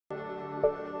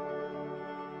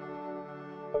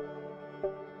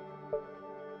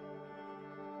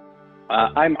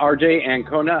I'm RJ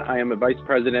Ancona. I am a Vice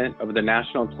President of the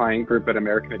National Client Group at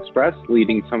American Express,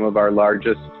 leading some of our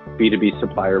largest B2B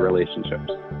supplier relationships.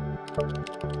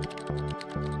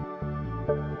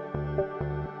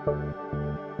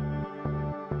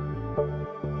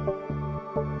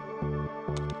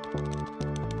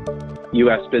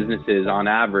 U.S. businesses, on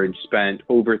average, spent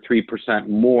over 3%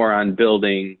 more on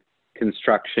building,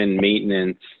 construction,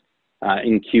 maintenance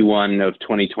in Q1 of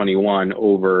 2021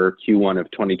 over Q1 of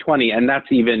 2020, and that's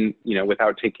even,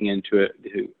 without taking into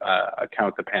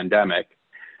account the pandemic,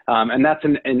 and that's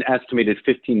an estimated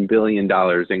 $15 billion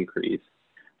increase.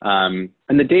 And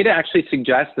the data actually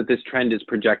suggests that this trend is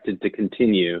projected to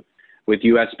continue, with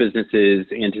U.S. businesses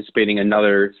anticipating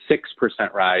another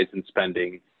 6% rise in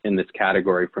spending in this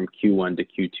category from Q1 to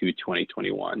Q2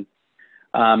 2021.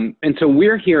 And so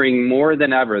we're hearing more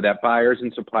than ever that buyers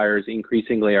and suppliers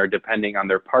increasingly are depending on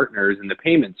their partners in the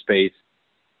payment space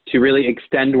to really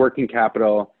extend working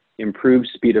capital, improve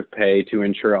speed of pay to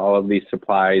ensure all of these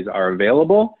supplies are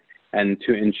available and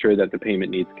to ensure that the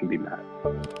payment needs can be met.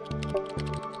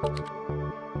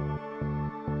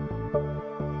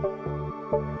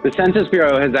 The Census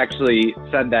Bureau has actually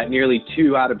said that nearly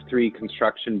 2 out of 3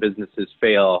 construction businesses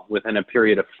fail within a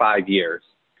period of 5 years,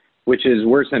 which is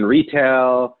worse than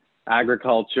retail,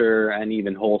 agriculture, and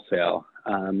even wholesale.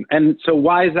 And so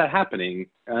why is that happening?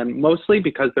 Mostly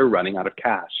because they're running out of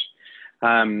cash.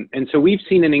 And so we've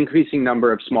seen an increasing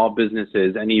number of small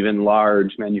businesses and even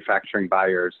large manufacturing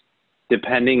buyers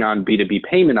depending on B2B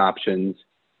payment options,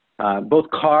 both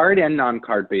card and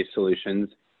non-card-based solutions,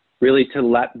 really to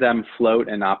let them float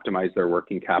and optimize their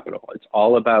working capital. It's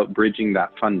all about bridging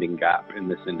that funding gap in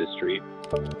this industry.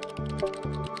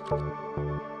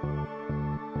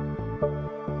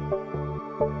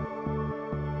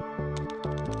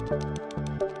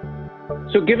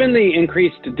 So given the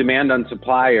increased demand on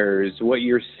suppliers, what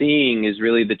you're seeing is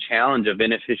really the challenge of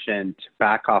inefficient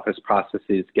back office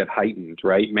processes get heightened,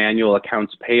 right? Manual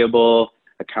accounts payable,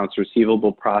 accounts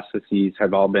receivable processes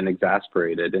have all been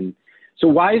exacerbated. And so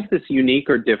why is this unique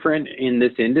or different in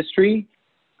this industry?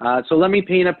 So let me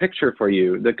paint a picture for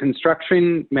you. The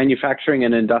construction, manufacturing,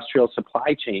 and industrial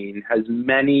supply chain has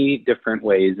many different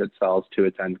ways it sells to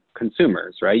its end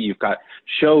consumers, right? You've got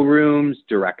showrooms,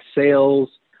 direct sales,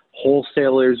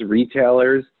 wholesalers,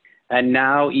 retailers, and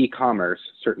now e-commerce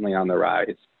certainly on the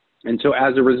rise. And so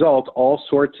as a result, all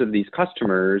sorts of these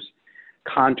customers,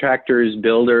 contractors,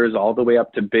 builders, all the way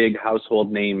up to big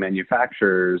household name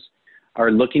manufacturers, are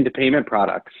looking to payment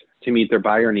products to meet their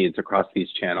buyer needs across these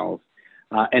channels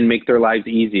and make their lives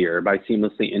easier by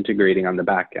seamlessly integrating on the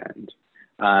back end.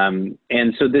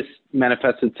 And so this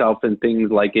manifests itself in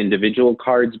things like individual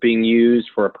cards being used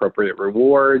for appropriate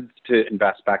rewards to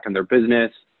invest back in their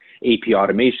business, AP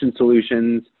automation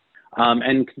solutions,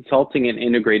 and consulting and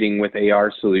integrating with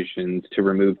AR solutions to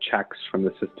remove checks from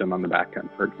the system on the back end,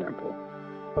 for example.